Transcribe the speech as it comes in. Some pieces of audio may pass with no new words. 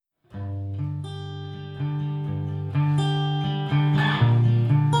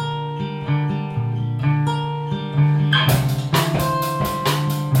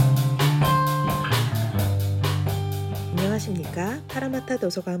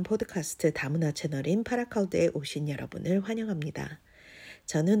도서관 포드캐스트 다문화 채널인 파라카우드에 오신 여러분을 환영합니다.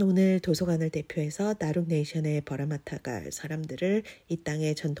 저는 오늘 도서관을 대표해서 나룩네이션에 벌어맡아갈 사람들을 이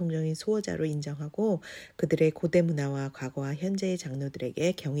땅의 전통적인 수호자로 인정하고 그들의 고대 문화와 과거와 현재의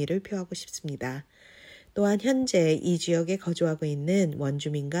장로들에게 경의를 표하고 싶습니다. 또한 현재 이 지역에 거주하고 있는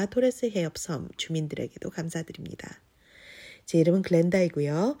원주민과 토레스 해협 섬 주민들에게도 감사드립니다. 제 이름은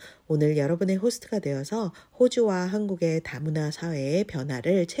글렌다이고요. 오늘 여러분의 호스트가 되어서 호주와 한국의 다문화 사회의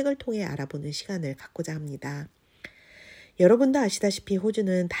변화를 책을 통해 알아보는 시간을 갖고자 합니다. 여러분도 아시다시피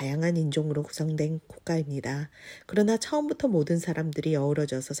호주는 다양한 인종으로 구성된 국가입니다. 그러나 처음부터 모든 사람들이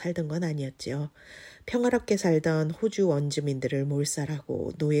어우러져서 살던 건 아니었지요. 평화롭게 살던 호주 원주민들을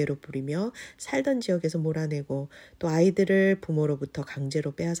몰살하고 노예로 부리며 살던 지역에서 몰아내고 또 아이들을 부모로부터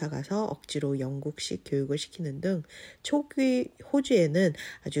강제로 빼앗아가서 억지로 영국식 교육을 시키는 등 초기 호주에는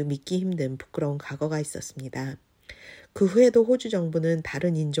아주 믿기 힘든 부끄러운 과거가 있었습니다. 그 후에도 호주 정부는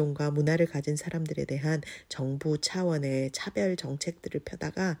다른 인종과 문화를 가진 사람들에 대한 정부 차원의 차별 정책들을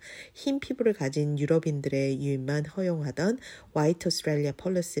펴다가 흰 피부를 가진 유럽인들의 유입만 허용하던 화이트 오스트레일리아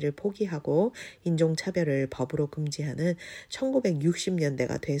폴리시를 포기하고 인종차별을 법으로 금지하는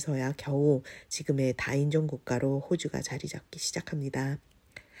 1960년대가 돼서야 겨우 지금의 다인종 국가로 호주가 자리 잡기 시작합니다.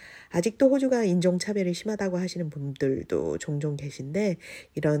 아직도 호주가 인종차별이 심하다고 하시는 분들도 종종 계신데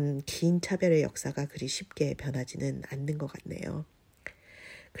이런 긴 차별의 역사가 그리 쉽게 변하지는 않는 것 같네요.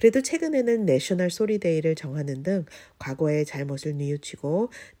 그래도 최근에는 내셔널 소리데이를 정하는 등 과거의 잘못을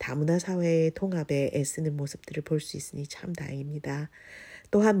뉘우치고 다문화 사회의 통합에 애쓰는 모습들을 볼 수 있으니 참 다행입니다.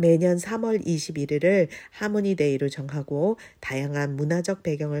 또한 매년 3월 21일을 하모니데이로 정하고 다양한 문화적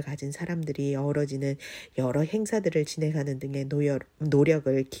배경을 가진 사람들이 어우러지는 여러 행사들을 진행하는 등의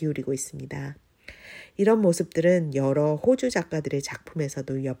노력을 기울이고 있습니다. 이런 모습들은 여러 호주 작가들의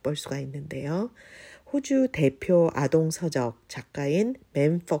작품에서도 엿볼 수가 있는데요. 호주 대표 아동서적 작가인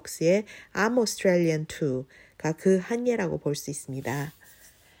맨 폭스의 I'm Australian Too가 그 한 예라고 볼 수 있습니다.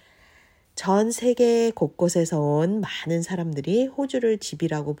 전 세계 곳곳에서 온 많은 사람들이 호주를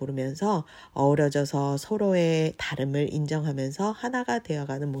집이라고 부르면서 어우러져서 서로의 다름을 인정하면서 하나가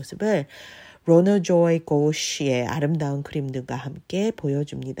되어가는 모습을 로너 조이 고시의 아름다운 그림들과 함께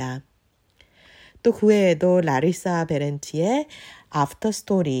보여줍니다. 또 그 외에도 라리사 베렌티의 After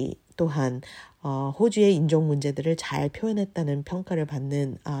Story 또한 호주의 인종 문제들을 잘 표현했다는 평가를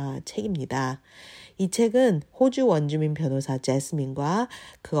받는 책입니다. 이 책은 호주 원주민 변호사 제스민과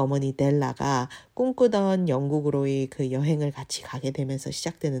그 어머니 델라가 꿈꾸던 영국으로의 그 여행을 같이 가게 되면서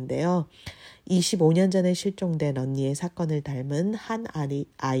시작되는데요. 25년 전에 실종된 언니의 사건을 닮은 한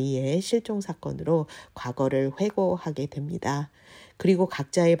아이의 실종 사건으로 과거를 회고하게 됩니다. 그리고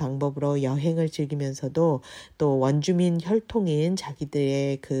각자의 방법으로 여행을 즐기면서도 또 원주민 혈통인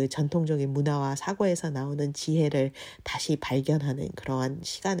자기들의 그 전통적인 문화와 사고에서 나오는 지혜를 다시 발견하는 그러한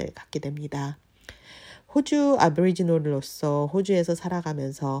시간을 갖게 됩니다. 호주 아보리지널로서 호주에서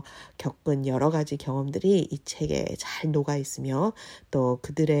살아가면서 겪은 여러 가지 경험들이 이 책에 잘 녹아 있으며 또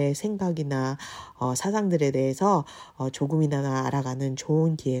그들의 생각이나 사상들에 대해서 조금이나마 알아가는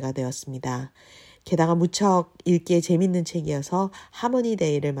좋은 기회가 되었습니다. 게다가 무척 읽기에 재밌는 책이어서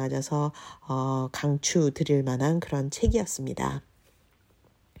하모니데이를 맞아서 강추 드릴 만한 그런 책이었습니다.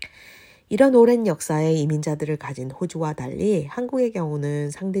 이런 오랜 역사의 이민자들을 가진 호주와 달리 한국의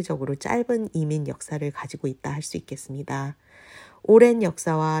경우는 상대적으로 짧은 이민 역사를 가지고 있다 할 수 있겠습니다. 오랜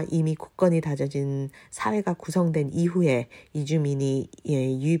역사와 이미 굳건히 다져진 사회가 구성된 이후에 이주민이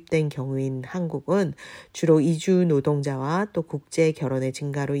유입된 경우인 한국은 주로 이주 노동자와 또 국제 결혼의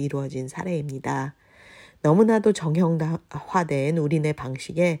증가로 이루어진 사례입니다. 너무나도 정형화된 우리네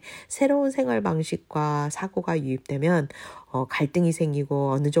방식에 새로운 생활 방식과 사고가 유입되면 갈등이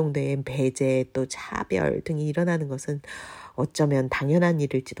생기고 어느 정도의 배제 또 차별 등이 일어나는 것은 어쩌면 당연한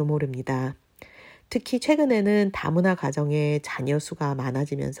일일지도 모릅니다. 특히 최근에는 다문화 가정의 자녀 수가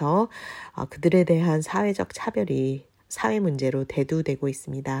많아지면서 그들에 대한 사회적 차별이 사회 문제로 대두되고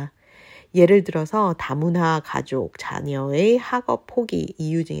있습니다. 예를 들어서 다문화 가족, 자녀의 학업 포기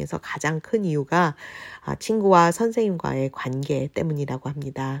이유 중에서 가장 큰 이유가 친구와 선생님과의 관계 때문이라고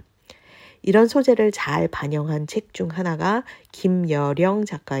합니다. 이런 소재를 잘 반영한 책 중 하나가 김여령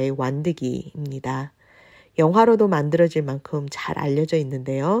작가의 완득이입니다. 영화로도 만들어질 만큼 잘 알려져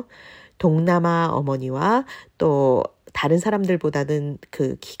있는데요. 동남아 어머니와 또 다른 사람들보다는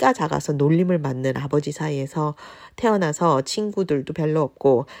그 키가 작아서 놀림을 받는 아버지 사이에서 태어나서 친구들도 별로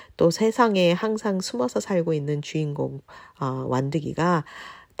없고 또 세상에 항상 숨어서 살고 있는 주인공 완득이가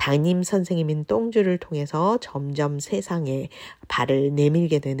담임 선생님인 똥주를 통해서 점점 세상에 발을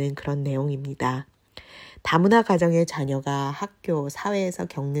내밀게 되는 그런 내용입니다. 다문화 가정의 자녀가 학교, 사회에서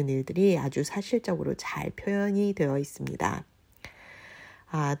겪는 일들이 아주 사실적으로 잘 표현이 되어 있습니다.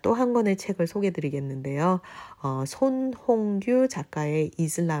 또 한 권의 책을 소개드리겠는데요. 손홍규 작가의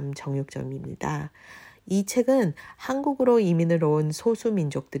이슬람 정육점입니다. 이 책은 한국으로 이민을 온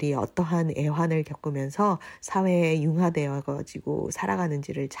소수민족들이 어떠한 애환을 겪으면서 사회에 융화되어 가지고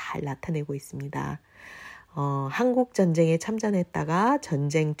살아가는지를 잘 나타내고 있습니다. 한국 전쟁에 참전했다가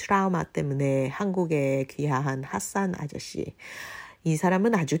전쟁 트라우마 때문에 한국에 귀화한 하산 아저씨. 이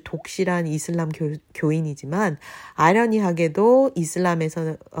사람은 아주 독실한 이슬람 교인이지만 아이러니하게도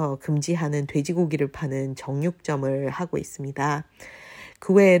이슬람에서 금지하는 돼지고기를 파는 정육점을 하고 있습니다.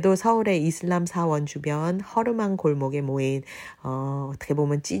 그 외에도 서울의 이슬람 사원 주변 허름한 골목에 모인 어떻게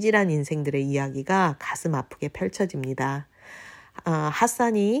보면 찌질한 인생들의 이야기가 가슴 아프게 펼쳐집니다.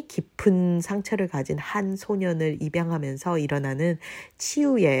 하산이 깊은 상처를 가진 한 소년을 입양하면서 일어나는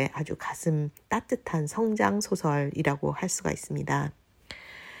치유의 아주 가슴 따뜻한 성장 소설이라고 할 수가 있습니다.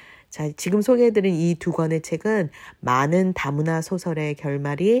 자, 지금 소개해드린 이 두 권의 책은 많은 다문화 소설의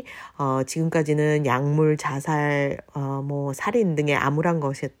결말이 지금까지는 약물, 자살, 살인 등의 암울한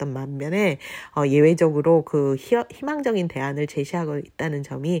것이었던 반면에 예외적으로 그 희망적인 대안을 제시하고 있다는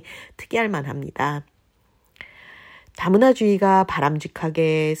점이 특이할 만합니다. 다문화주의가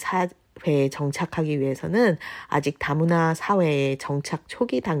바람직하게 사회에 정착하기 위해서는 아직 다문화 사회의 정착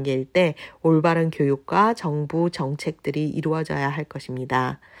초기 단계일 때 올바른 교육과 정부 정책들이 이루어져야 할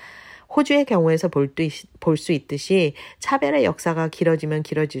것입니다. 호주의 경우에서 볼 수 있듯이 차별의 역사가 길어지면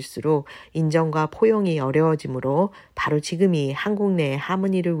길어질수록 인정과 포용이 어려워지므로 바로 지금이 한국 내의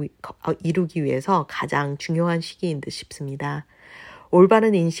하모니를 이루기 위해서 가장 중요한 시기인 듯 싶습니다.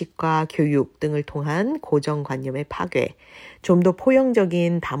 올바른 인식과 교육 등을 통한 고정관념의 파괴, 좀 더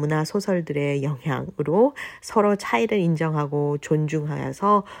포용적인 다문화 소설들의 영향으로 서로 차이를 인정하고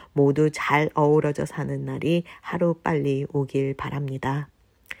존중하여서 모두 잘 어우러져 사는 날이 하루빨리 오길 바랍니다.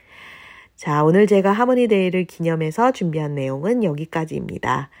 자, 오늘 제가 하모니데이를 기념해서 준비한 내용은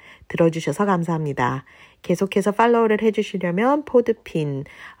여기까지입니다. 들어주셔서 감사합니다. 계속해서 팔로우를 해주시려면 포드핀,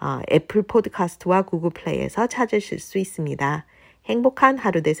 애플 포드카스트와 구글 플레이에서 찾으실 수 있습니다. 행복한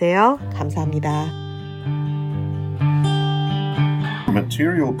하루 되세요. 감사합니다. The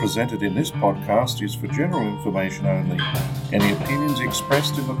material presented in this podcast is for general information only. Any opinions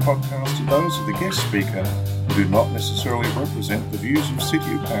expressed in the podcast are those of the guest speaker and do not necessarily represent the views of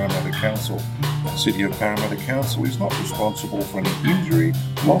City of Parramatta Council. City of Parramatta Council is not responsible for any injury,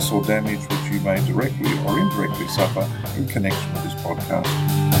 loss or damage which you may directly or indirectly suffer in connection with this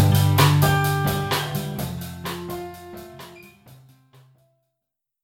podcast.